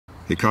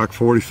He cocked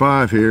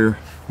 45 here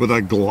with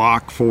a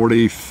Glock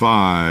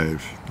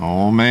 45.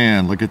 Oh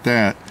man, look at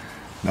that.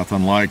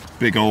 Nothing like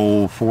big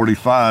old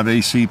 45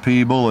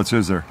 ACP bullets,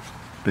 is there?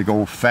 Big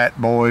old fat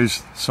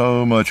boys.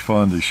 So much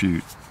fun to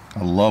shoot.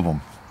 I love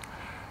them.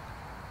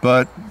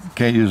 But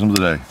can't use them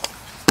today.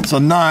 It's a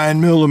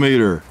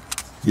 9mm.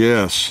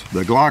 Yes,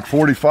 the Glock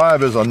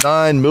 45 is a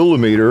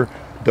 9mm.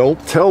 Don't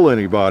tell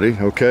anybody,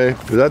 okay?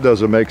 Because that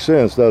doesn't make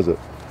sense, does it?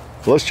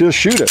 Let's just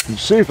shoot it and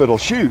see if it'll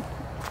shoot.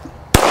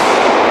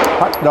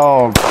 Hot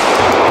dog.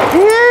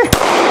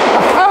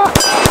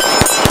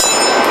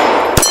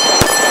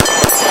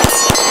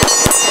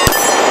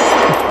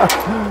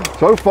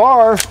 So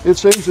far, it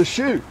seems to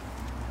shoot.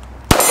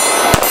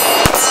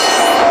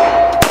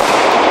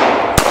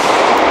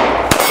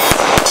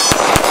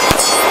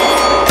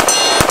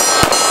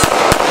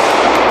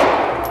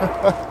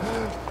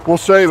 We'll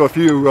save a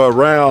few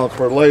rounds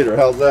for later.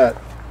 How's that?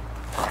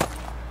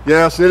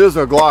 Yes, it is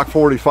a Glock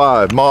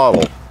 45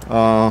 model.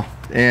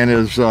 And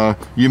as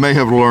you may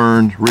have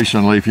learned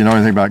recently, if you know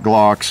anything about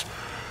Glocks,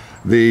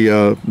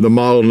 the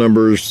model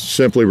numbers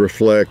simply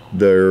reflect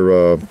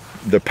their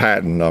the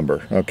patent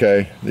number,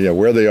 okay?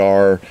 Where they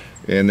are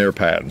in their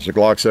patents. The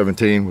Glock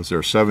 17 was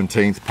their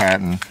 17th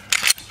patent,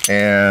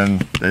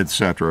 and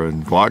etc.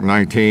 And Glock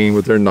 19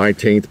 with their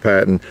 19th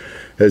patent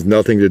has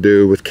nothing to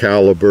do with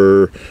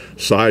caliber,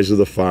 size of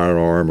the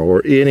firearm,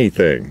 or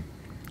anything.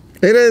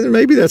 And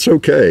maybe that's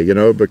okay,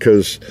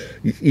 because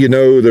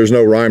there's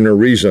no rhyme or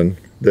reason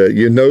that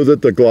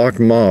that the Glock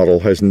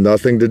model has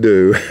nothing to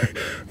do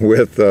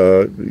with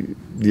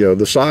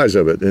the size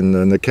of it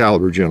and the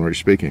caliber, generally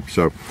speaking.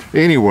 So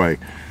anyway,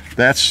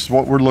 that's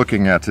what we're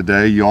looking at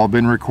today. You all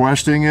been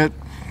requesting it,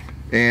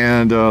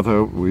 and so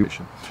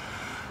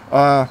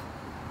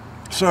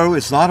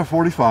it's not a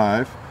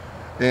 45,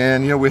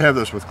 and we have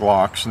this with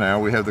Glocks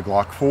now. We have the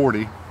Glock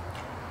 40,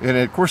 and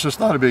of course it's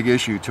not a big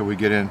issue till we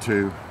get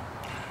into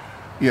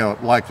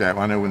like that.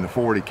 I know when the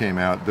 40 came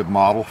out, the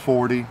Model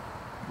 40,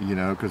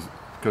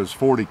 because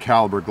 40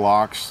 caliber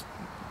Glocks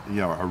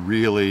are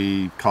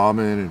really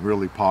common and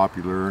really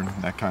popular and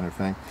that kind of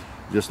thing,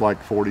 just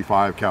like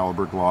 45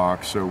 caliber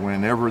Glocks. So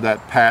whenever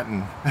that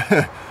patent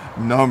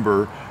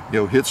number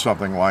hits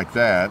something like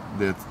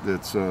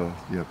that's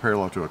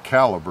parallel to a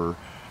caliber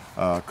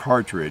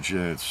cartridge,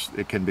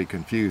 it can be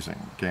confusing,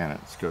 can it?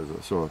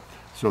 So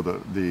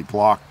the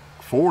Glock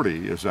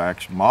 40 is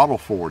actually, Model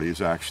 40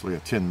 is actually a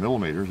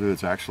 10mm.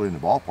 It's actually in the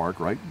ballpark,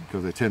 right?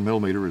 Because a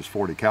 10mm is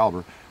 40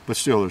 caliber, but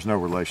still there's no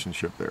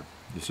relationship there.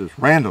 This is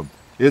random.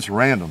 It's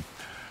random,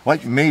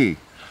 like me.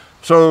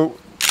 So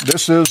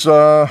this is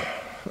the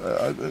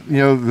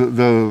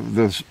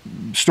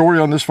story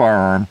on this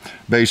firearm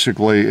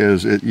basically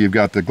is you've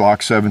got the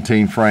Glock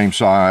 17 frame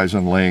size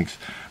and length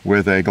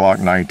with a Glock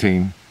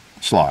 19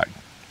 slide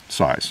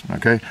size,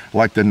 okay?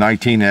 Like the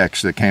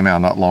 19X that came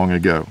out not long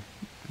ago,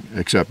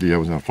 except it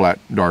was in a flat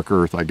dark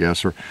earth, I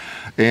guess,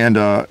 and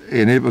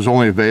it was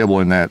only available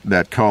in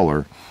that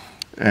color.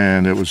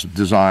 And it was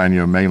designed,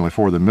 mainly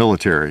for the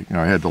military. It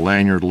had the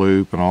lanyard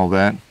loop and all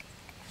that.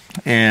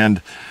 And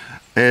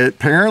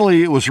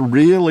apparently it was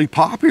really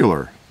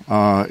popular.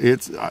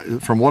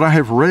 From what I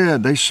have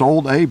read, they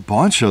sold a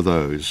bunch of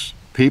those.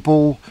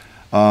 People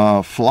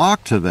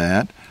flocked to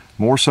that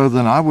more so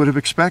than I would have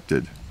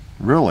expected,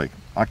 really.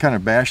 I kind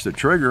of bashed the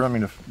trigger. I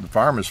mean, the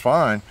firearm is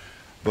fine,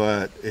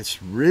 but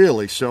it's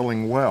really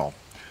selling well.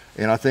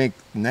 And I think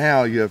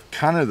now you have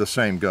kind of the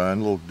same gun,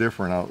 a little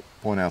different. I'll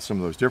point out some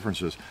of those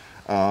differences.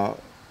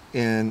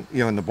 In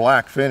the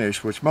black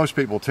finish, which most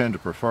people tend to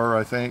prefer,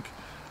 I think,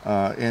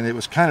 and it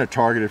was kind of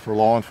targeted for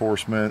law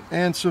enforcement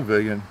and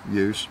civilian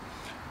use.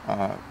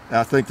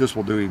 I think this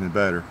will do even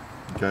better.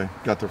 Okay,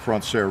 got the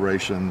front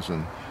serrations,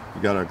 and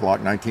you got a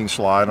Glock 19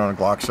 slide on a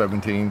Glock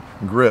 17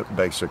 grip,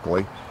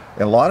 basically.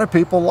 And a lot of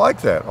people like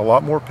that, a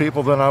lot more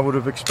people than I would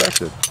have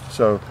expected.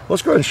 So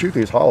let's go ahead and shoot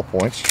these hollow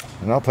points,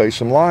 and I'll tell you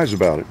some lies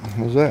about it.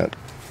 How's that?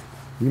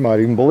 You might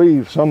even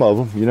believe some of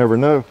them. You never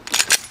know.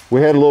 We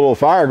had a little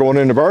fire going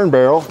in the burn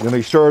barrel, and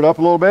he stirred up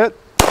a little bit.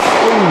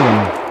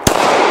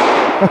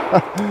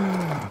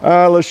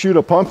 Let's shoot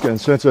a pumpkin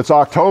since it's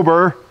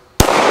October.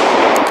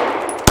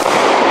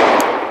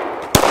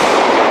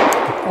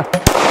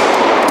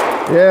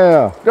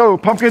 Yeah, go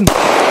pumpkin.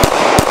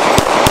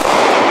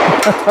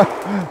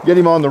 Get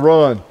him on the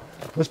run.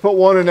 Let's put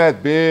one in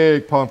that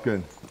big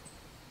pumpkin.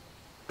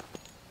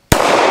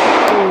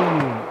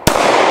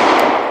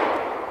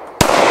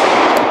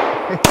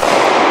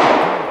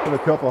 Put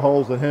a couple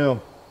holes in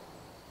him.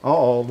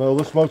 Uh-oh, no,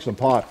 let's smoke some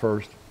pot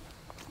first.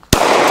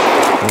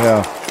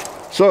 Yeah,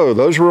 so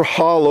those were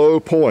hollow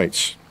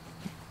points.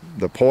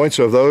 The points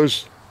of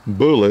those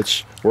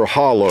bullets were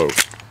hollow,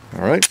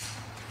 all right?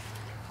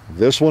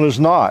 This one is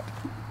not.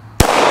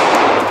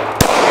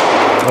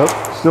 Nope,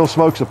 still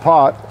smokes a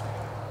pot.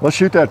 Let's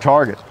shoot that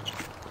target.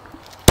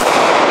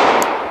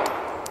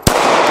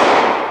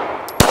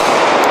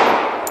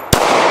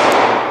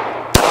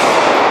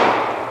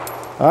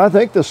 I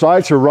think the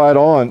sights are right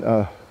on.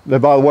 By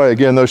the way,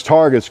 again, those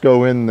targets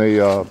go in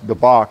the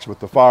box with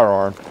the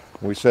firearm.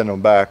 We send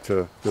them back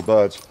to the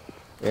buds,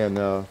 and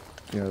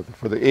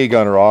for the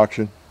e-gunner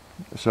auction.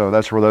 So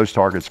that's where those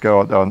targets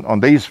go on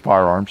these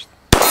firearms.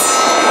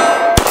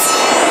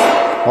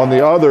 On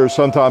the others,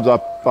 sometimes I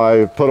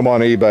put them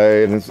on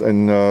eBay,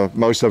 and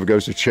most of it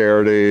goes to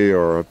charity,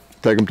 or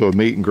take them to a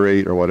meet and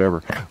greet or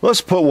whatever.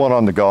 Let's put one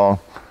on the gong.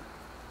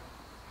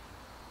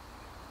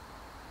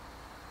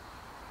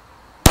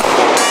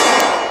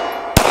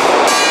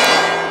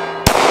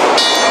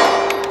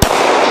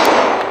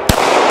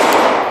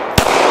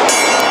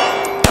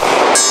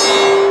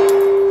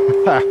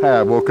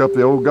 I woke up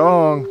the old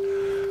gong.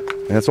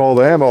 That's all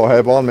the ammo I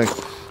have on me.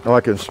 Oh,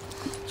 I can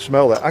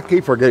smell that. I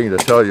keep forgetting to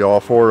tell y'all,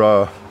 for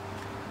I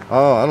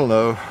don't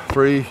know,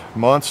 3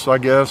 months, I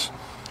guess,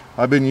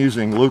 I've been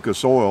using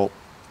Lucas oil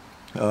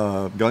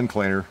gun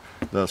cleaner,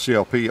 the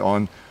CLP,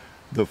 on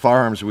the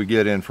firearms we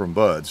get in from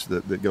buds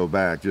that go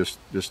back, just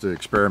to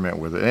experiment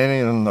with it,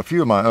 and a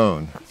few of my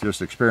own,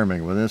 just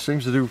experimenting with it. It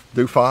seems to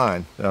do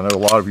fine. I know a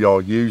lot of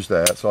y'all use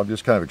that, so I'm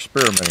just kind of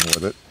experimenting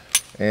with it,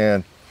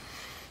 and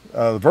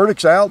the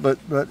verdict's out, but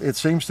it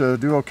seems to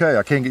do okay.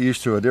 I can't get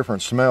used to a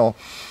different smell,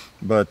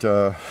 but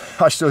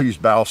I still use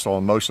Ballast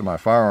on most of my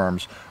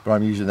firearms, but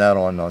I'm using that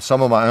on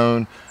some of my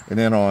own, and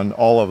then on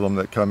all of them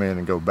that come in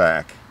and go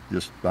back,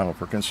 just, I don't know,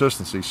 for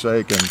consistency's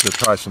sake, and to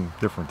try some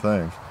different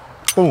things.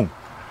 Boom.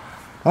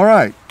 All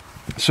right,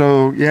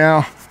 so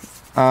yeah,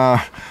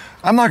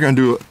 I'm not going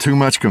to do too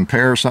much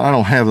comparison. I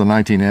don't have the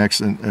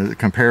 19X and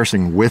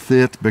comparison with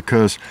it,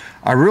 because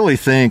I really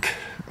think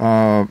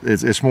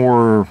it's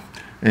more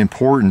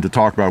important to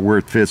talk about where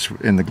it fits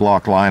in the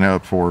Glock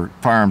lineup for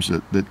firearms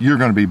that you're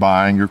going to be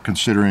buying. You're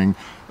considering,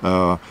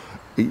 not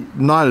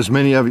as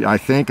many of you, I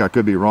think, I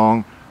could be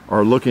wrong,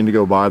 are looking to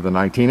go buy the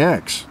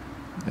 19X.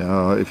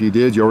 If you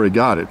did, you already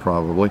got it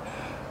probably.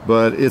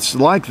 But it's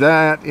like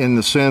that in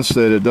the sense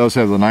that it does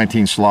have the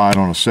 19 slide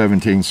on a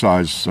 17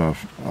 size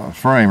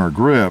frame or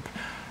grip,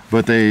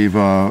 but they've,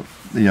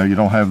 you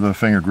don't have the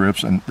finger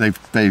grips, and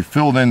they've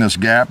filled in this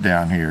gap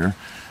down here.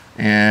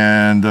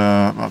 And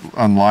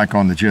unlike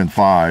on the Gen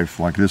 5,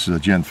 like this is a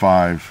Gen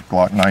 5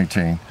 Glock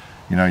 19,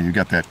 you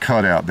got that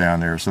cutout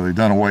down there, so they've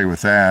done away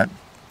with that.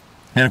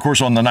 And of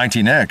course on the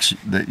 19X,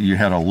 that you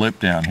had a lip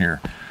down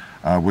here,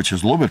 which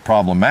is a little bit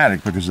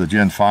problematic, because the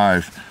Gen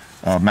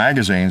 5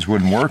 magazines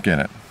wouldn't work in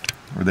it,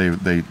 or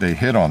they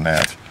hit on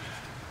that.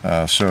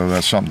 So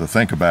that's something to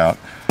think about.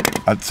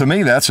 To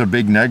me, that's a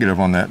big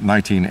negative on that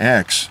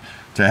 19X,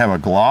 to have a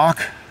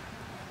Glock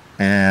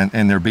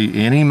and there be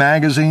any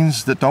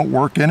magazines that don't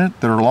work in it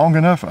that are long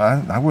enough.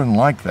 I wouldn't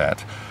like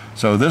that.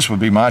 So this would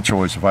be my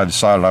choice if I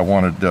decided I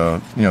wanted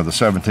the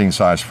 17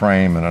 size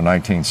frame and a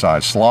 19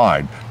 size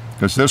slide,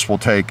 because this will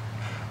take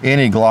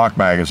any Glock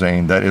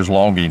magazine that is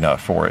long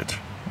enough for it.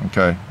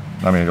 Okay,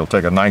 I mean, it'll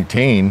take a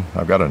 19.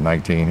 I've got a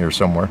 19 here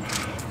somewhere,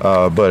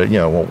 but it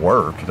won't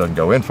work. It doesn't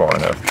go in far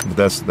enough. But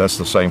that's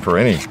the same for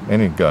any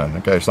gun.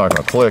 Okay, it's not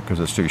going to click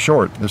because it's too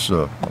short. This is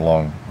a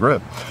long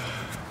grip.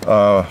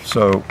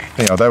 So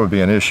that would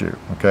be an issue.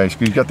 Okay, so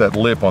you've got that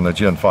lip on the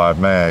Gen 5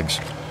 mags.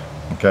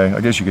 Okay, I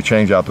guess you could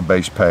change out the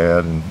base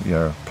pad and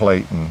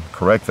plate and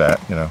correct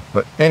that.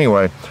 But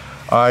anyway,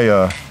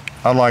 I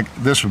like,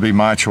 this would be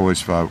my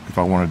choice if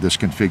I wanted this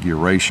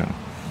configuration.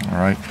 All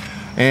right,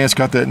 and it's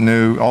got that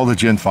all the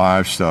Gen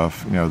 5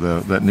 stuff.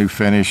 That new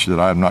finish that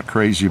I'm not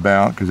crazy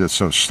about, because it's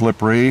so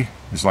slippery.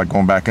 It's like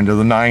going back into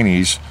the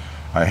 90s.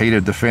 I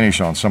hated the finish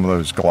on some of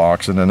those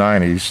Glocks in the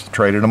 90s,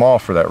 traded them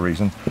off for that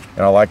reason. And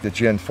I like the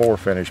Gen 4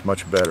 finish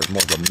much better. It's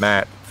more of a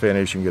matte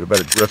finish, and get a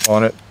better grip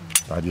on it.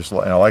 And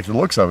I like the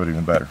looks of it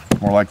even better,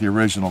 more like the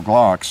original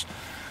Glocks.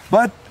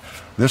 But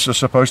this is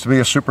supposed to be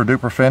a super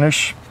duper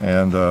finish,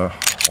 and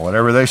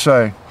whatever they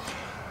say.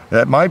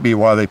 That might be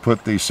why they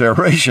put these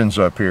serrations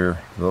up here.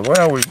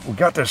 Well, we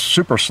got this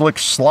super slick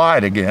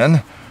slide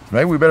again.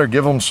 Maybe we better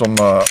give them some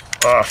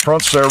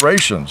front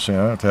serrations,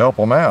 to help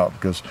them out,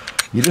 because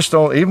you just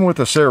don't, even with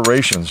the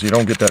serrations, you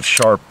don't get that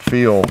sharp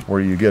feel where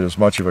you get as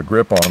much of a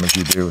grip on them as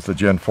you do with the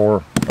Gen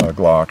 4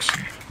 Glocks.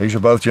 These are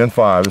both Gen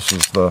 5. This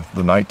is the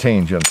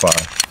 19 Gen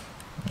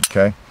 5.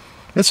 Okay,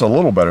 it's a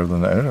little better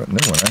than the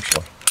new one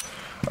actually,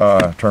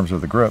 in terms of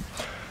the grip.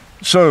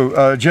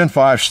 So Gen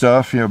 5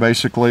 stuff,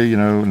 basically,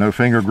 no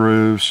finger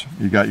grooves.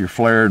 You got your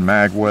flared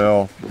mag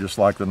well, just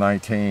like the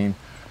 19.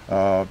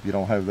 You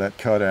don't have that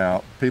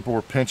cutout. People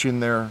were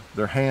pinching their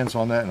hands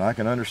on that, and I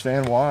can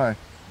understand why.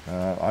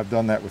 I've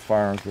done that with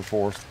firearms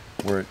before,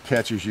 where it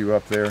catches you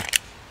up there,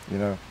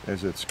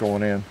 as it's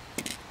going in.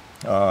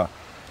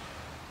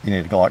 You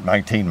need a Glock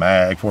 19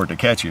 mag for it to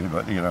catch you,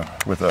 but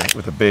with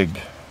a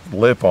big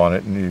lip on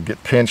it, and you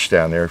get pinched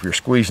down there. If you're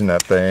squeezing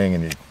that thing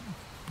and you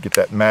get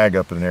that mag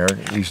up in there,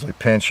 it easily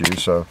pinch you.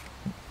 So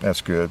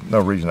that's good. No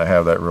reason to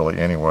have that really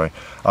anyway.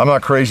 I'm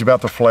not crazy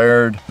about the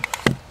flared,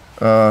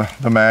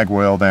 the mag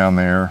well down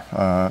there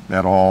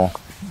at all,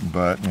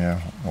 but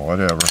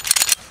whatever.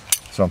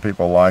 Some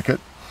people like it.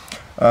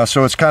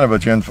 So it's kind of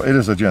it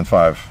is a Gen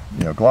 5,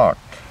 Glock.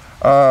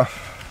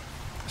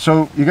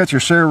 So you got your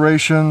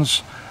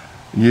serrations,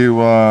 you've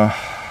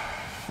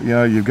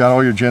got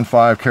all your Gen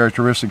 5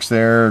 characteristics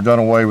there, done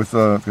away with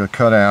the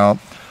cutout.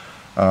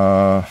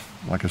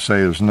 like I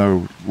say, there's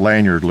no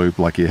lanyard loop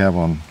like you have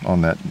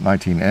on that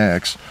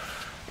 19X,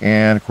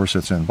 and of course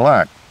it's in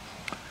black.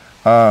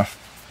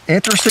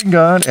 Interesting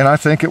gun, and I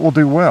think it will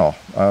do well.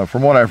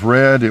 From what I've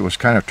read, it was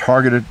kind of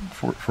targeted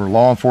for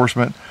law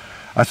enforcement.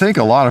 I think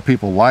a lot of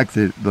people like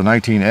the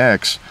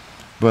 19X,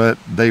 but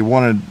they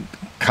wanted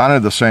kind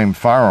of the same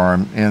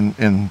firearm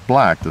in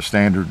black, the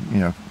standard, you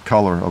know,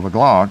 color of a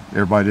Glock.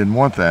 Everybody didn't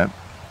want that,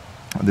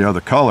 the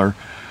other color.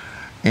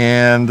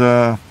 And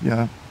you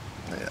know,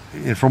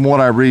 from what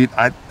I read,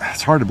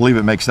 it's hard to believe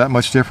it makes that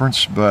much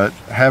difference, but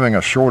having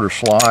a shorter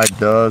slide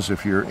does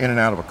if you're in and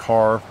out of a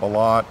car a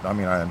lot. I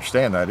mean, I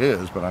understand that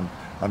is, but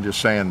I'm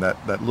just saying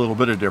that little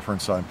bit of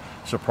difference, I'm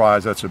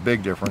surprised that's a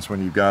big difference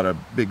when you've got a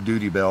big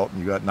duty belt and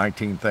you've got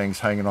 19 things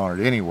hanging on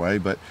it anyway,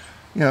 but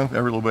you know,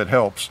 every little bit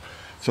helps.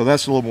 So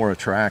that's a little more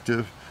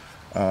attractive.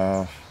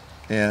 And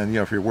you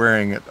know, if you're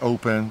wearing it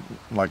open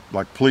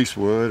like police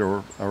would,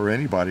 or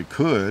anybody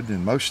could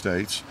in most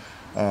states,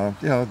 you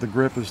know, the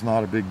grip is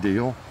not a big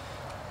deal.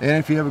 And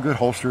if you have a good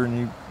holster and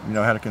you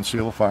know how to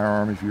conceal a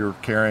firearm, if you're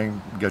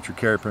carrying, get your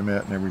carry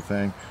permit and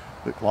everything.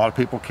 A lot of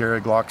people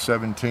carry Glock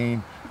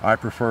 17. I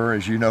prefer,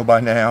 as you know by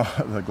now,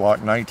 the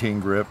Glock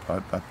 19 grip.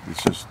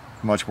 It's just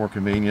much more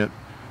convenient,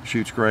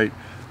 shoots great.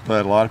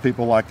 But a lot of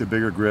people like the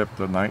bigger grip,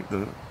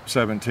 the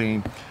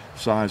 17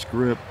 size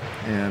grip.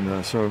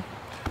 And so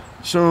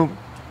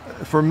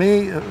for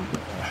me,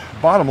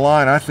 bottom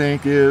line, I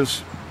think,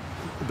 is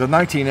the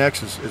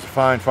 19X is a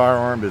fine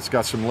firearm, but it's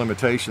got some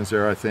limitations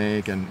there, I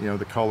think, and you know,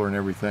 the color and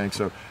everything.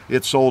 So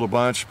it sold a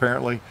bunch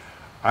apparently.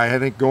 I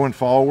think going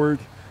forward,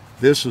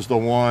 this is the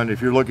one,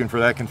 if you're looking for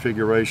that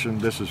configuration,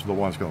 this is the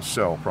one that's going to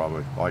sell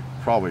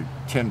probably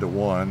 10 to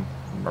 1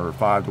 or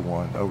 5 to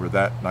 1 over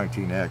that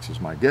 19X is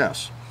my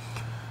guess.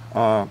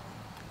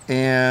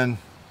 And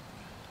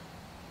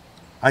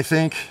I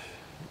think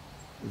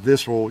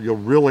you'll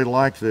really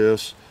like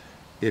this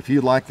if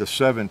you like the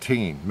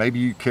 17. Maybe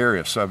you carry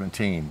a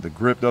 17. The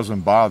grip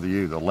doesn't bother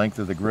you, the length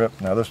of the grip.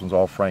 Now this one's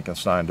all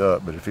Frankensteined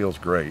up, but it feels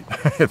great.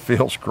 It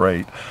feels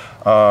great.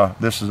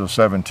 This is a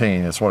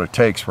 17. It's what it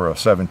takes for a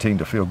 17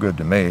 to feel good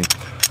to me.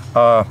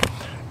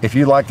 If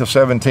you like the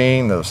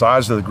 17, the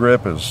size of the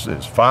grip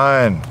is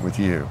fine with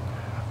you.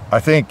 I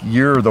think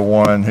you're the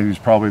one who's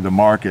probably the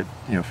market,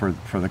 you know, for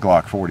the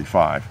Glock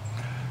 45.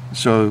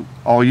 So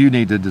all you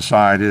need to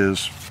decide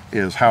is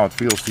how it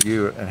feels to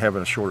you and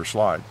having a shorter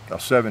slide. A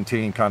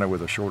 17 kind of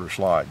with a shorter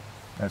slide.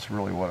 That's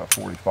really what a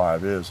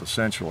 45 is,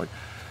 essentially.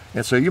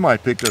 And so you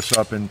might pick this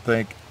up and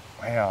think,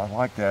 wow, I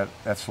like that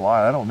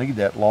slide. I don't need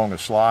that long a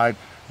slide,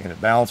 and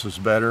it balances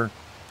better.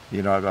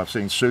 You know, I've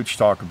seen Such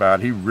talk about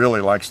it. He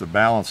really likes the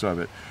balance of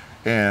it.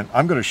 And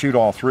I'm going to shoot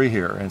all three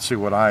here and see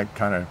what I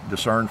kind of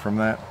discern from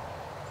that.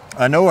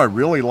 I know I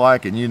really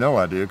like, and you know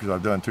I do because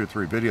I've done 2 or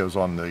 3 videos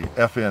on the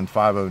FN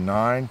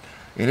 509.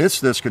 And it's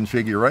this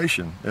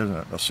configuration, isn't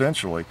it?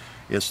 Essentially,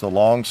 it's the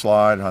long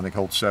slide, I think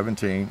holds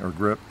 17 or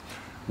grip,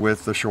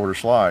 with the shorter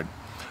slide.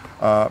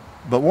 But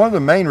one of the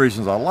main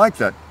reasons I like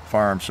that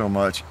firearm so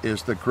much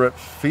is the grip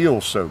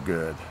feels so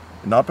good.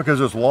 Not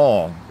because it's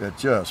long, it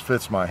just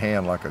fits my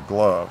hand like a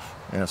glove,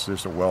 and it's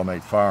just a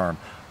well-made firearm.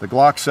 The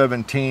Glock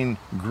 17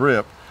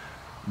 grip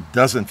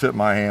doesn't fit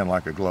my hand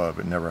like a glove.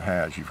 It never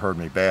has. You've heard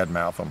me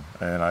badmouth them,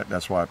 and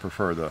that's why I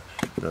prefer the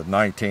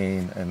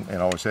 19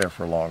 and always have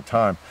for a long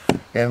time.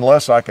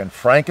 Unless I can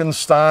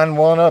Frankenstein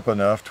one up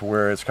enough to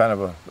where it's kind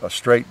of a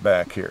straight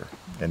back here.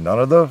 And none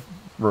of the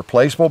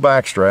replaceable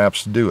back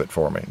straps do it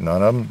for me.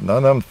 None of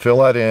them fill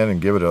that in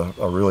and give it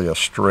a really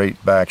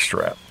straight back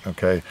strap.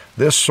 Okay,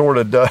 this sort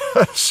of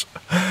does.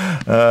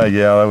 Yeah,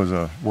 that was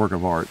a work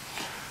of art.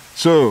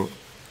 So,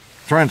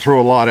 trying to throw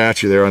a lot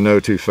at you there, I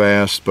know, too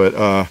fast,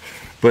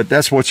 but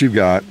that's what you've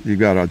got. You've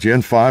got a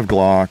Gen 5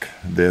 Glock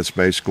that's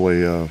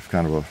basically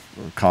kind of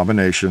a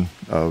combination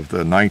of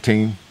the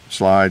 19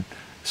 slide,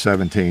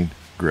 17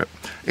 grip,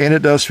 and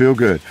it does feel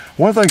good.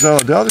 One of the things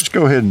I'll just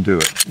go ahead and do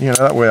it. You know,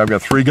 that way I've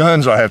got 3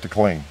 guns I have to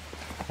clean.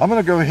 I'm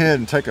going to go ahead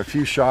and take a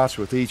few shots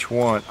with each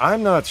one.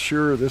 I'm not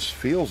sure this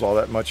feels all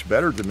that much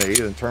better to me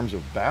in terms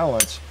of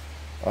balance.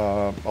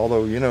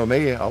 Although, you know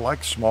me, I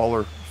like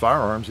smaller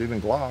firearms,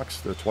 even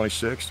Glocks, the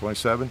 26,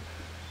 27.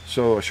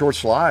 So a short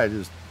slide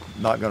is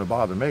not going to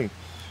bother me.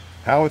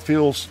 How it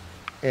feels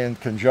in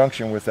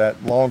conjunction with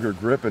that longer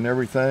grip and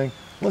everything,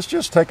 let's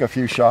just take a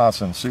few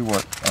shots and see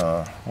what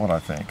I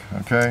think,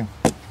 okay?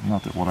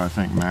 Not that what I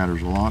think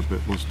matters a lot, but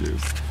let's do.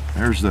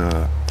 There's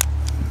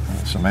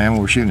some ammo.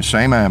 We're shooting the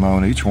same ammo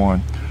on each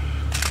one,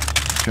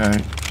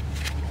 okay?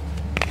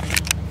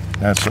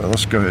 That's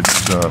let's go ahead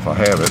and if I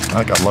have it.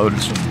 I think I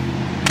loaded some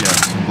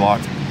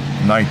Glock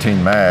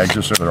 19 mags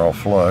just so they're all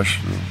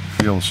flush. They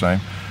feel the same.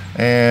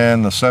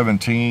 And the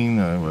 17,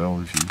 well,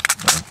 let's use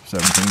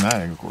 17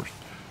 mag, of course.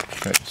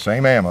 Okay,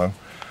 same ammo.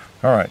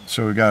 All right,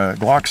 so we got a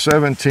Glock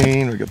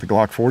 17, we got the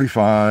Glock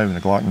 45, and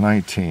the Glock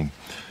 19.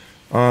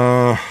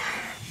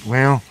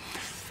 Well,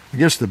 I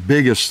guess the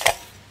biggest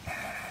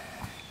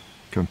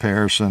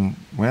comparison,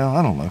 well,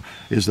 I don't know,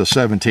 is the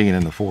 17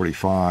 and the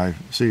 45.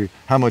 See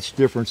how much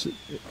difference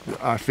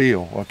I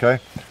feel, okay?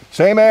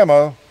 Same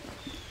ammo,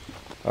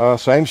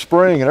 Same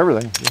spring and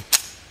everything.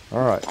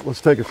 All right,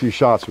 let's take a few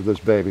shots with this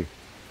baby.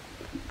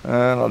 And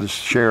I'll just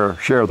share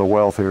the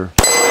wealth here.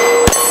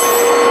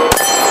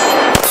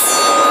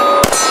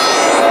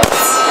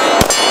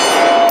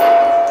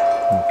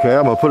 Okay,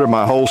 I'm gonna put it in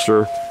my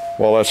holster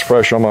while that's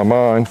fresh on my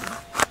mind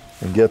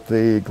and get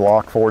the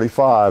Glock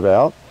 45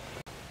 out.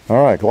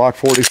 All right, Glock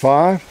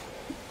 45.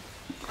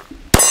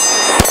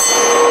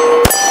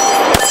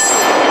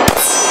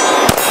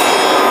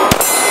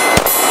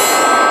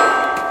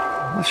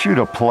 Let's shoot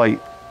a plate.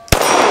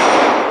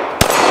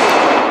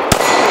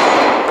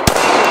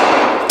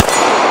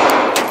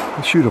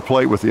 Let's shoot a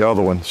plate with the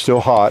other one,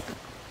 still hot.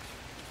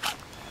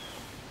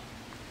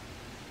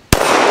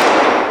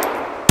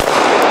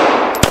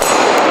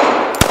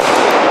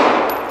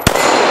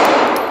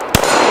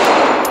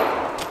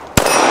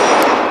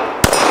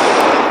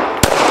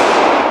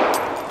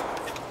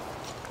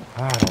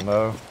 I don't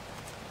know.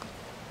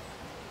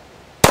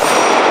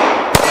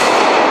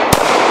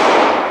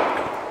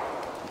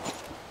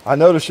 I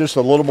noticed just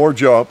a little more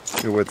jump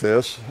with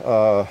this.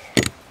 I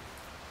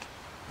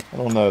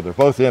don't know, they're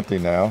both empty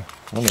now.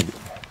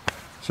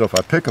 So if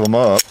I pick them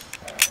up,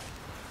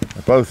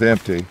 they're both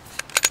empty,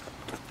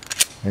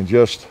 and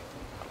just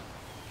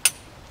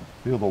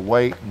feel the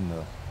weight and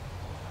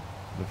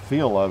the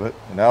feel of it,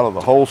 and out of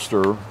the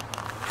holster,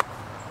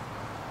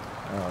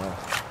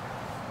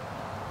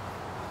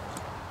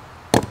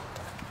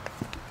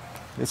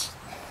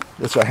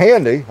 it's a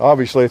handy,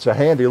 obviously it's a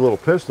handy little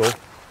pistol.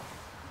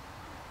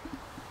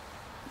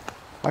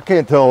 I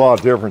can't tell a lot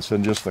of difference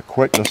in just the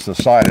quickness to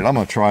sight it. I'm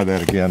going to try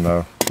that again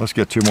though. Let's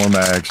get 2 more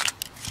mags.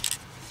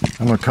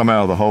 I'm going to come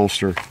out of the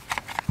holster.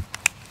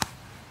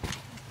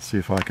 See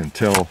if I can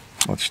tell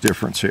much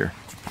difference here.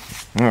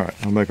 All right,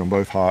 I'll make them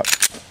both hot.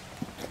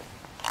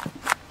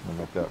 I'll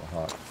make that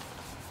one hot.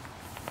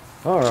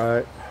 All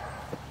right,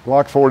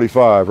 Glock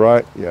 45,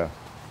 right? Yeah.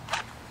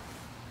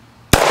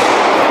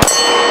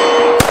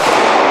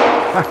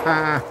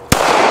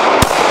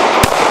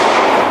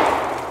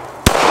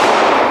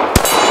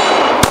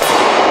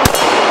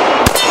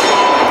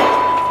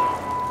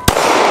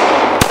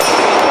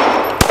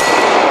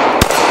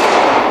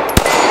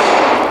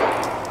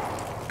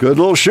 Good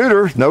little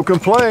shooter, no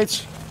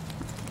complaints.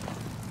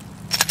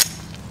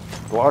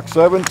 Glock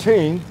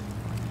 17.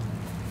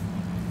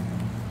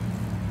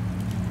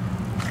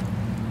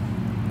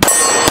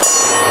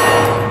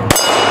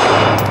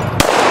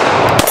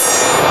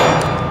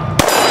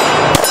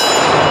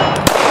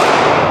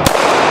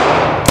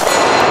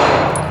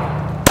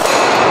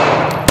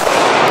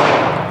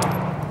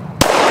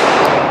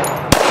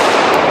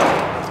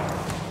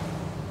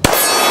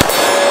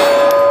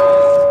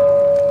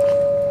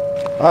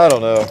 I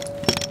don't know.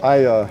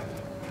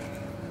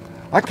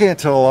 I can't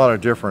tell a lot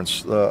of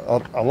difference.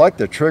 I like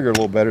the trigger a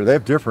little better. They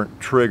have different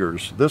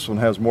triggers. This one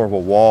has more of a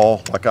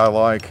wall, like I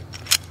like.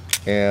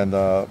 And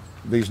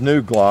these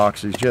new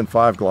Glocks, these Gen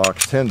 5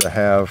 Glocks, tend to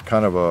have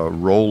kind of a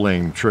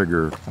rolling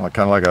trigger, kind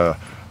of like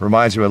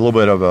reminds me a little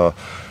bit of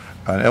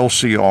an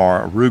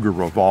LCR, a Ruger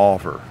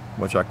revolver,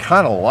 which I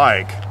kind of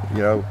like.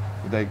 You know,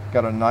 they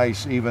got a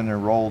nice even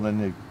and roll,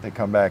 and then they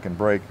come back and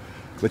break.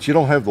 But you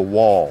don't have the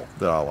wall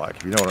that I like,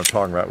 if you know what I'm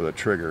talking about with a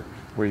trigger,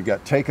 where you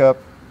got take up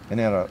and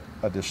then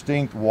a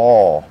distinct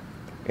wall,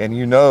 and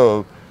you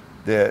know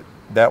that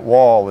that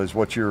wall is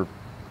what you're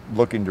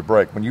looking to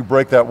break. When you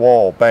break that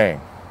wall,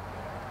 bang.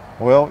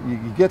 Well, you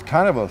get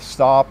kind of a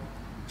stop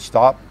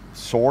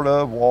sort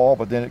of wall,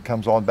 but then it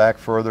comes on back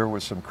further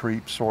with some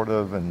creep sort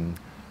of, and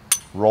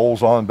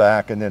rolls on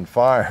back and then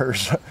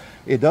fires.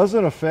 It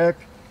doesn't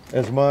affect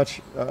as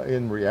much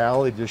in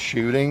reality just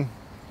shooting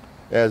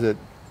as it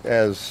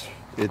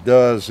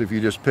does if you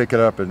just pick it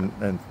up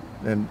and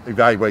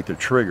evaluate the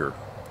trigger.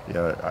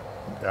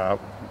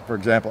 For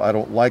example, I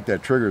don't like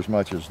that trigger as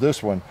much as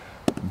this one,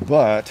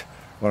 but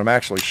when I'm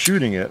actually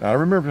shooting it, I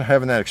remember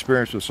having that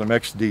experience with some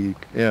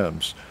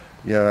XDMs.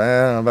 I don't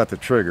know about the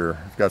trigger.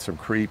 It's got some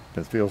creep,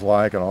 it feels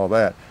like, and all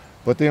that.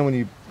 But then when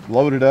you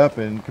load it up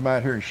and come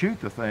out here and shoot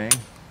the thing,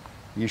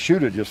 you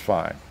shoot it just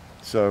fine.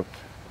 So,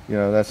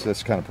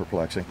 that's kind of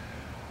perplexing.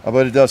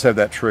 But it does have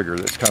that trigger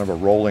that's kind of a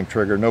rolling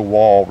trigger, no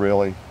wall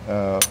really.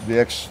 The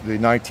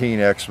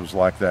 19X was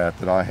like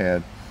that I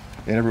had,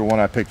 and every one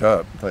I picked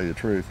up, to tell you the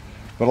truth.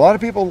 But a lot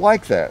of people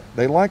like that.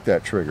 They like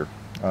that trigger.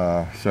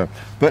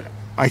 But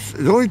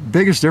the only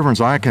biggest difference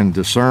I can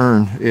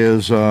discern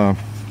is, of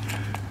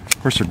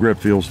course the grip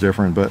feels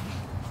different, but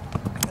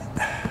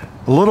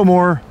a little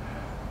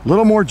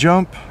more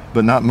jump,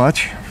 but not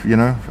much,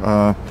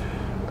 yeah,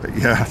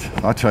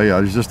 I'll tell you,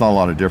 there's just not a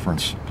lot of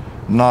difference.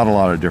 Not a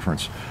lot of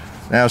difference.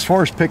 Now, as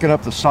far as picking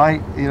up the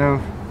sight,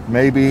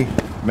 maybe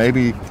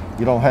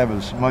you don't have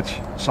as much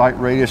sight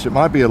radius. It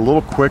might be a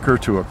little quicker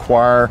to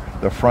acquire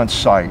the front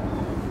sight,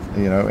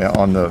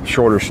 on the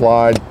shorter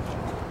slide.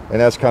 And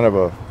that's kind of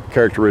a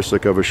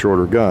characteristic of a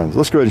shorter gun.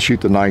 Let's go ahead and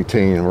shoot the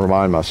 19 and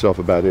remind myself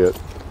about it.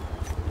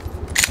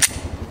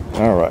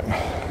 All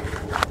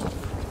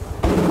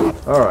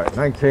right,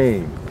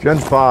 19, Gen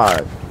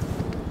 5.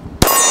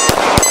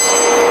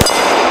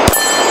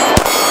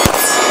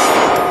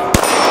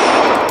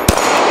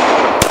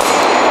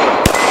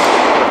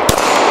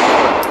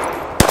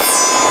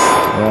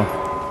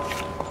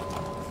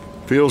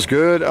 Feels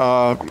good.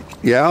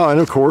 Yeah, and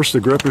of course the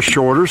grip is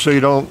shorter, so you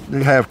don't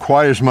have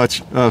quite as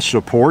much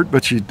support,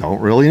 but you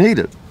don't really need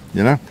it,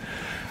 you know.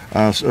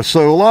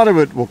 So a lot of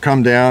it will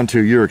come down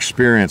to your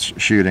experience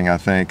shooting, I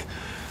think.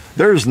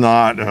 There's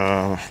not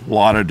a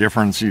lot of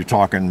difference. You're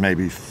talking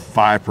maybe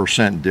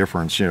 5%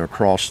 difference, you know,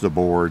 across the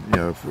board, you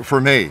know, for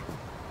me.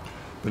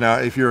 But now,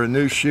 if you're a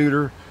new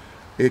shooter,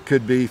 it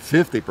could be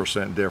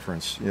 50%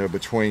 difference, you know,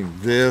 between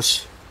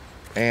this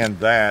and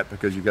that,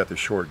 because you've got the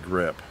short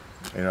grip,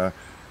 you know.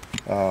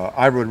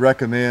 I would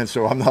recommend,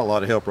 so I'm not a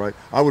lot of help, right?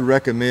 I would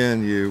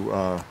recommend you,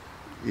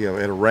 you know,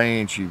 at a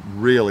range, you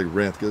really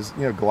rent, because,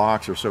 you know,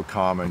 Glocks are so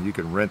common. You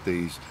can rent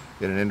these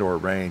in an indoor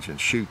range and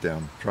shoot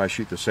them. Try to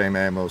shoot the same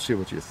ammo, see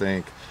what you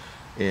think,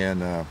 and,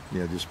 you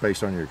know, just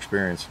based on your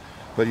experience.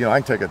 But, you know,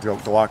 I can take a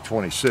Glock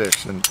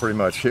 26 and pretty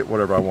much hit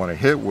whatever I want to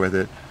hit with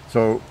it.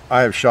 So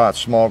I have shot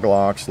small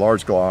Glocks,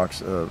 large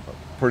Glocks,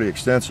 pretty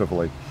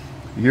extensively.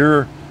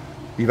 Your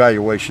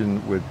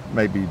evaluation would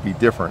maybe be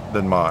different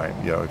than mine,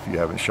 you know, if you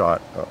haven't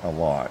shot a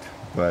lot.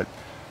 But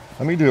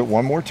let me do it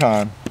one more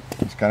time.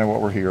 It's kind of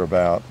what we're here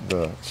about,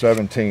 the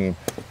 17.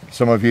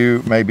 Some of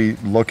you may be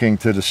looking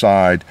to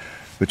decide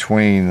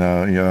between,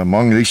 you know,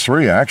 among these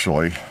three,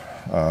 actually.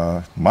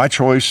 My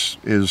choice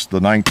is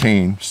the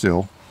 19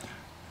 still,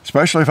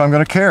 especially if I'm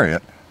going to carry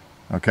it,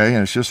 okay?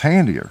 And it's just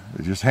handier.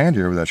 It's just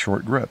handier with that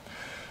short grip.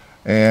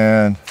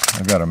 And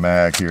I've got a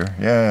mag here.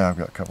 Yeah, I've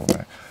got a couple of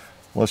mags.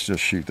 Let's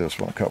just shoot this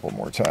one a couple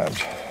more times.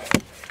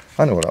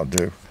 I know what I'll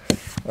do.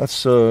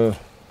 Let's, yeah,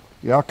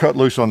 I'll cut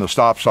loose on the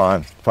stop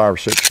sign, 5 or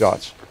 6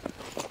 shots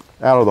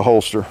out of the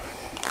holster.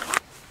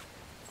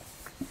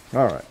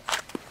 All right.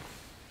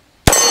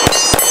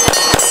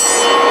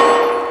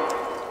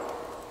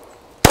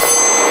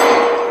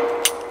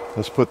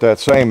 Let's put that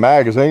same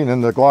magazine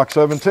in the Glock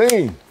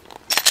 17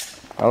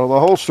 out of the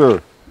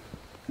holster.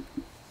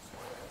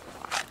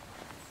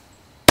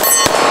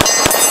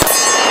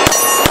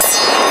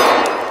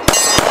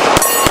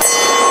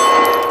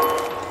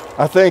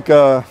 I think,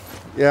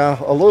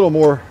 yeah, a little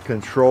more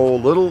control,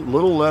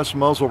 little less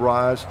muzzle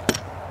rise.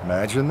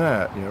 Imagine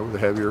that, you know, with a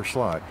heavier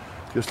slide.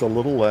 Just a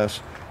little less,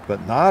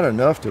 but not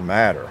enough to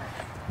matter.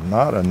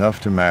 Not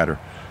enough to matter.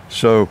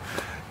 So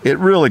it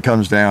really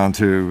comes down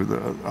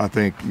to, I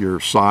think, your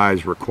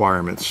size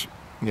requirements.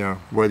 You know,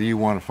 whether you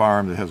want a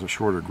firearm that has a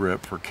shorter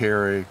grip for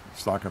carry,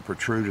 it's not going to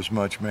protrude as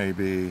much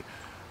maybe,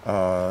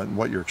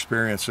 what your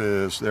experience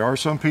is. There are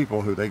some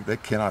people who they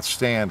cannot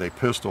stand a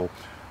pistol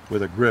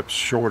with a grip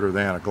shorter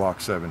than a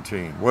Glock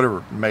 17,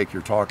 whatever make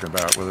you're talking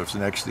about, whether it's an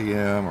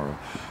XDM or a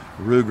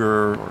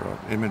Ruger or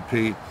an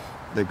M&P,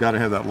 they've got to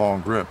have that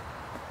long grip.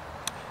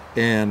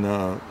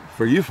 And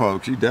for you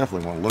folks, you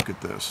definitely want to look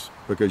at this,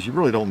 because you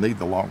really don't need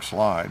the long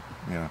slide,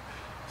 you know.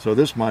 So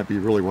this might be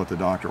really what the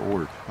doctor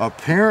ordered.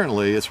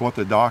 Apparently, it's what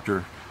the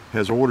doctor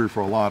has ordered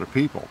for a lot of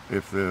people.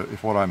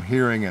 If what I'm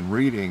hearing and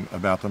reading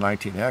about the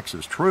 19X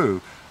is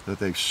true, that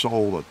they've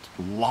sold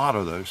a lot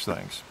of those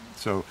things.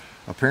 So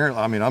apparently,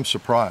 I mean, I'm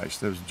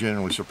surprised. I was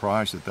genuinely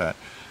surprised at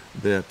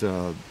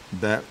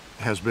that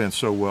has been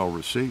so well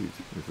received,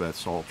 if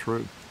that's all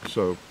true.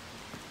 So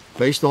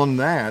based on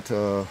that,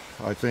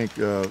 I think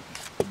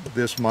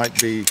this might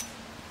be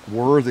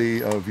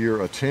worthy of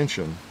your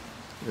attention.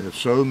 If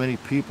so many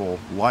people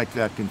like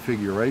that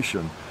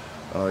configuration,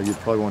 you'd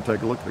probably want to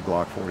take a look at the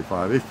Glock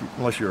 45,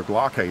 unless you're a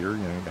Glock hater, you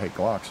know, you hate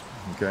Glocks,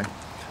 okay?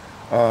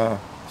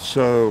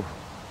 So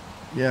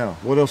yeah,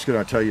 what else could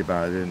I tell you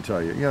about it? I didn't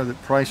tell you. You know, the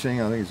pricing,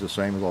 I think, is the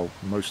same as all,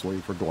 mostly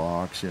for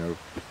Glocks. You know,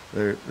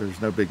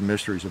 there's no big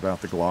mysteries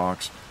about the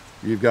Glocks.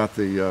 You've got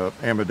the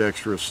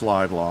ambidextrous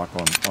slide lock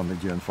on the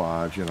Gen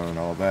 5s, you know, and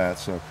all that.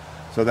 So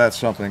that's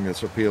something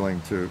that's appealing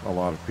to a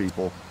lot of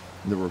people.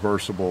 The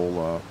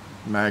reversible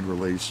mag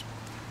release,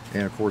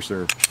 and of course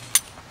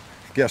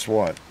guess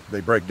what?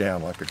 They break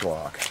down like a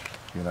Glock,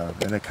 you know,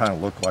 and they kind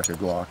of look like a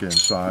Glock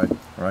inside,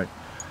 right?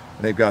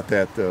 And they've got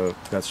that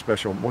that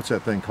special, what's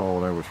that thing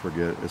called? I always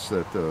forget. It's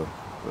that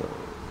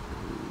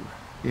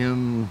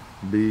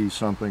MB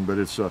something, but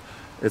it's a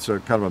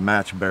kind of a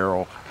match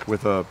barrel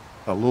with a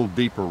little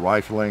deeper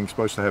rifling. It's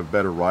supposed to have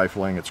better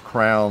rifling. It's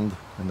crowned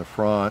in the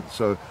front,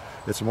 so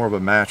it's more of a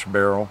match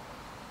barrel.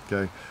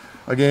 Okay,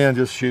 again,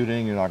 just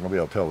shooting, you're not going to be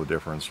able to tell the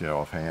difference, you know,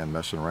 offhand,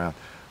 messing around.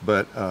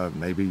 But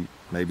maybe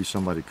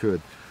somebody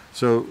could.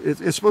 So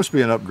it's supposed to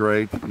be an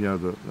upgrade, you know,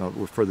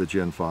 for the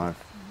Gen 5.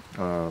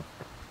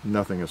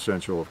 Nothing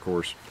essential, of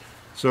course.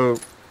 So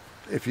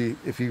if you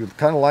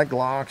kind of like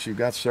Glocks, you've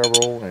got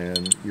several,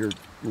 and you're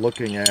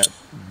looking at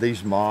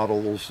these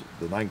models,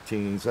 the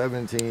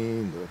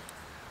 1917,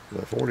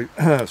 the 40,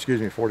 excuse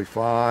me,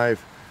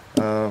 45.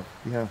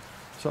 Yeah,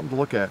 something to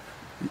look at.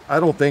 I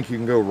don't think you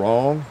can go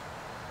wrong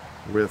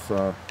with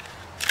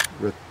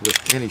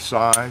any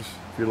size.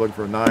 If you're looking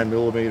for a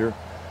 9mm,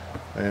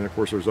 and of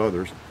course there's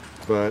others,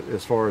 but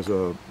as far as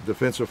a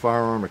defensive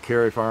firearm, a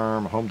carry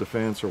firearm, a home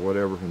defense or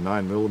whatever, a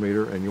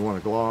 9mm, and you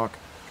want a Glock,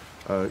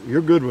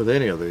 you're good with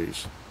any of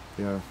these.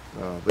 You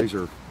know, these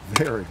are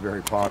very,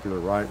 very popular,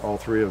 right? All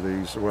three of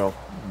these, well,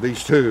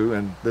 these two,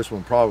 and this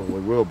one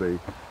probably will be,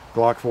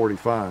 Glock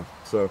 45.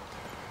 So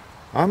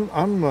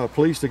I'm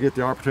pleased to get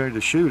the opportunity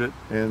to shoot it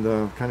and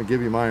kind of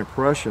give you my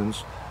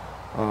impressions.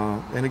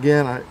 And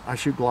again, I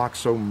shoot Glocks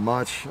so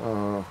much.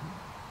 On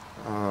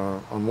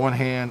one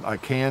hand, I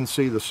can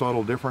see the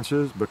subtle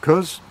differences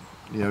because,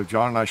 you know,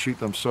 John and I shoot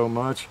them so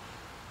much.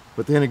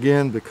 But then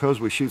again,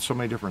 because we shoot so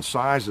many different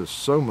sizes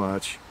so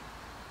much,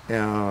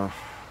 you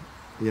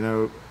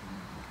know,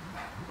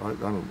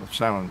 I'm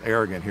sounding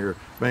arrogant here.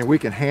 I mean, we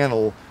can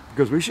handle,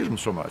 because we shoot them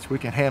so much, we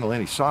can handle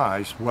any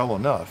size well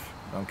enough,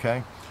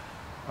 okay?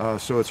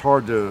 So it's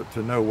hard to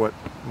know what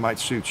might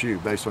suit you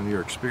based on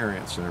your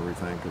experience and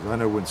everything. Because I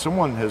know when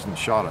someone hasn't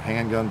shot a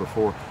handgun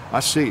before, I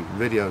see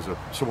videos of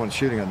someone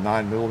shooting a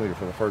 9mm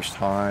for the first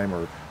time,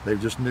 or they're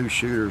just new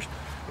shooters,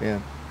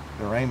 and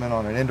they're aiming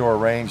on an indoor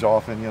range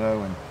often, you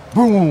know, and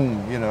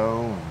boom, you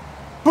know, and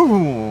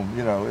boom,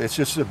 you know, it's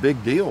just a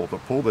big deal to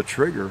pull the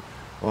trigger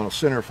on a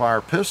center fire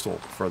pistol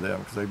for them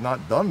because they've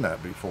not done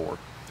that before.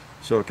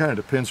 So it kind of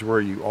depends where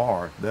you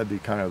are. That'd be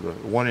kind of the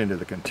one end of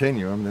the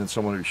continuum, then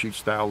someone who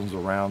shoots thousands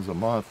of rounds a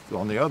month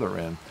on the other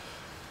end.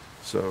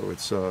 So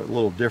it's a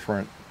little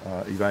different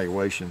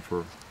evaluation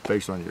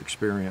based on your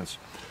experience.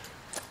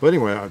 But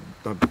anyway,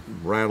 I'm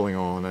rattling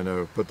on, I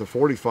know. But the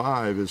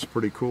 45 is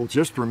pretty cool.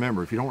 Just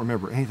remember, if you don't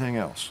remember anything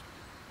else,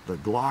 the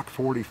Glock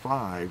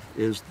 45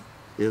 is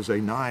a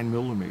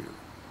 9mm.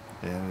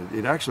 And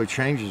it actually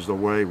changes the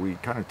way we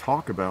kind of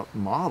talk about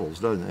models,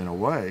 doesn't it, in a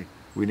way.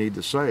 We need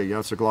to say, yeah,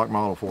 it's a Glock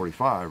Model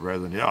 45,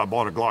 rather than, yeah, I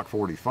bought a Glock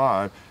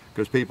 45,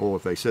 because people,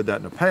 if they said that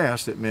in the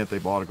past, it meant they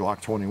bought a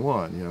Glock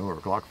 21, you know, or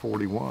a Glock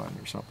 41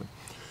 or something.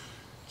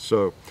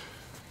 So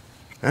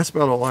that's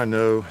about all I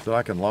know that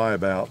I can lie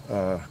about.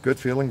 Good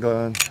feeling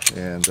gun,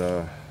 and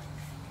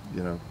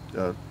you know,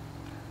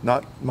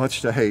 not much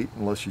to hate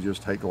unless you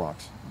just hate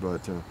Glocks.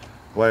 But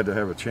glad to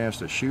have a chance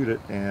to shoot it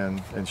and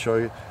show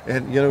you.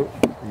 And you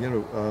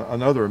know,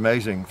 another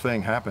amazing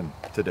thing happened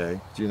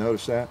today. Did you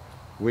notice that?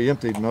 We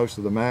emptied most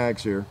of the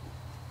mags here,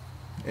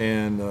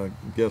 and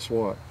guess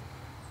what?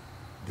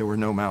 There were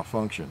no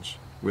malfunctions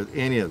with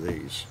any of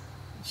these.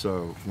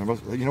 So,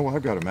 you know what?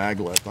 I've got a mag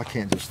left. I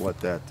can't just let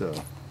that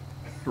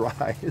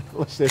ride.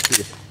 Let's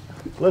empty it.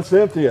 Let's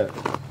empty it.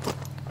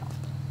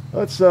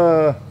 Let's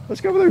go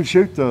over there and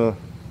shoot the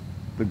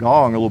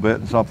gong a little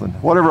bit and something.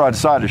 Whatever I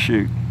decide to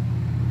shoot.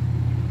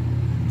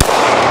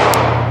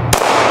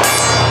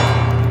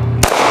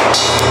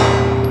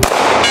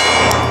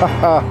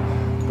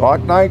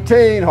 Glock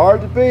 19,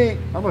 hard to beat.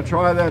 I'm gonna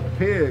try that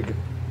pig.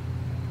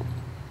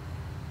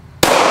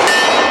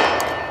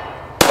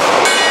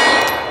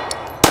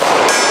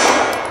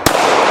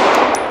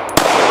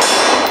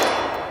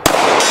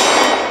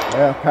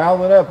 Yeah,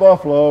 pounding that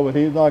buffalo, but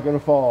he's not gonna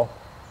fall.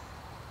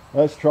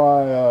 Let's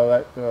try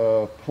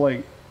that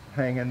plate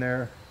hanging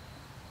there.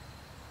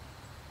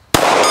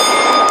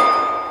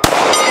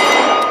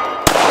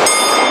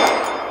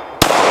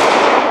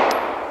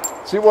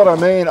 See what I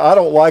mean? I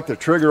don't like the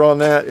trigger on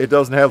that. It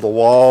doesn't have the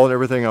wall and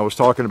everything I was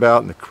talking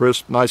about, and the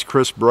crisp, nice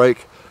crisp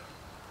break.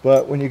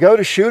 But when you go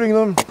to shooting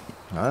them,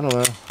 I don't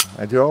know,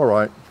 I do all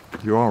right.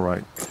 You're all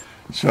right.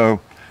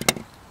 So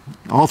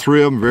all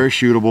three of them very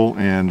shootable,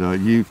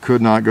 and you could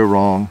not go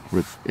wrong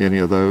with any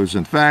of those.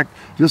 In fact,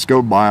 just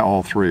go buy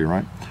all three,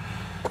 right?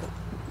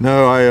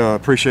 No, I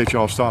appreciate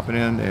y'all stopping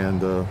in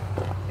and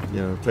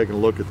you know, taking a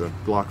look at the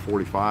Glock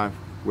 45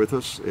 with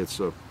us. It's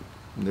a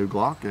new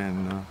Glock,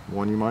 and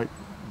one you might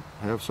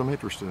have some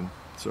interest in.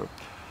 So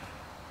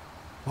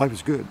life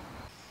is good.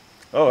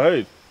 Oh,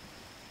 hey,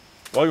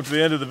 welcome to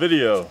the end of the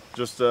video.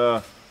 Just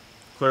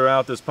clear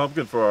out this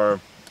pumpkin for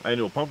our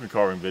annual pumpkin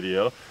carving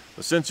video.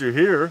 But since you're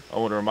here, I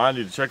want to remind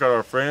you to check out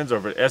our friends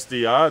over at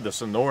SDI, the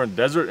Sonoran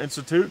Desert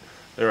Institute.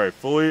 They're a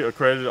fully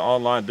accredited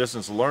online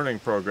distance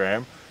learning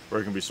program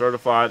where you can be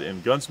certified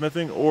in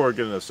gunsmithing or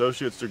get an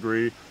associate's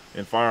degree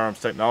in firearms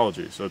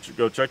technology. So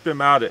go check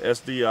them out at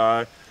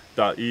sdi.edu.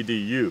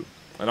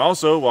 And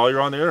also, while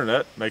you're on the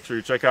internet, make sure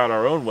you check out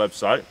our own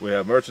website. We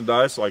have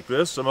merchandise like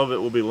this. Some of it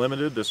will be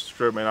limited. This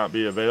shirt may not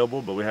be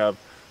available, but we have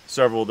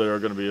several that are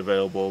going to be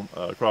available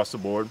across the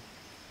board.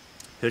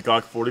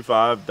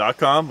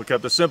 Hickok45.com. We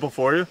kept it simple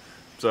for you.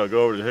 So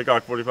go over to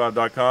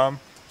Hickok45.com.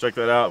 Check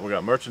that out. We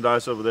got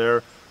merchandise over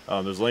there.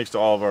 There's links to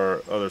all of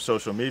our other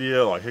social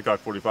media, like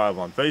Hickok45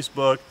 on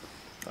Facebook,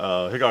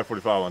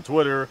 Hickok45 on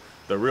Twitter,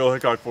 The Real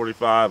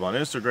Hickok45 on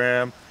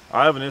Instagram.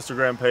 I have an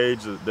Instagram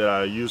page that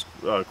I use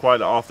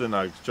quite often.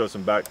 I show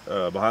some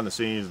behind the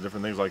scenes,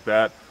 different things like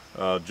that.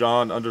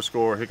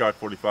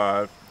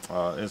 John_Hickok45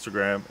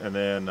 Instagram, and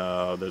then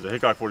there's a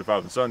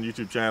Hickok45 and Son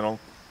YouTube channel,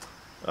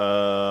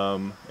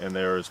 and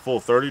there's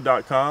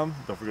full30.com.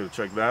 Don't forget to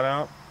check that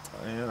out.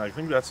 And I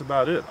think that's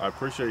about it. I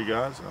appreciate you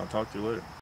guys, and I'll talk to you later.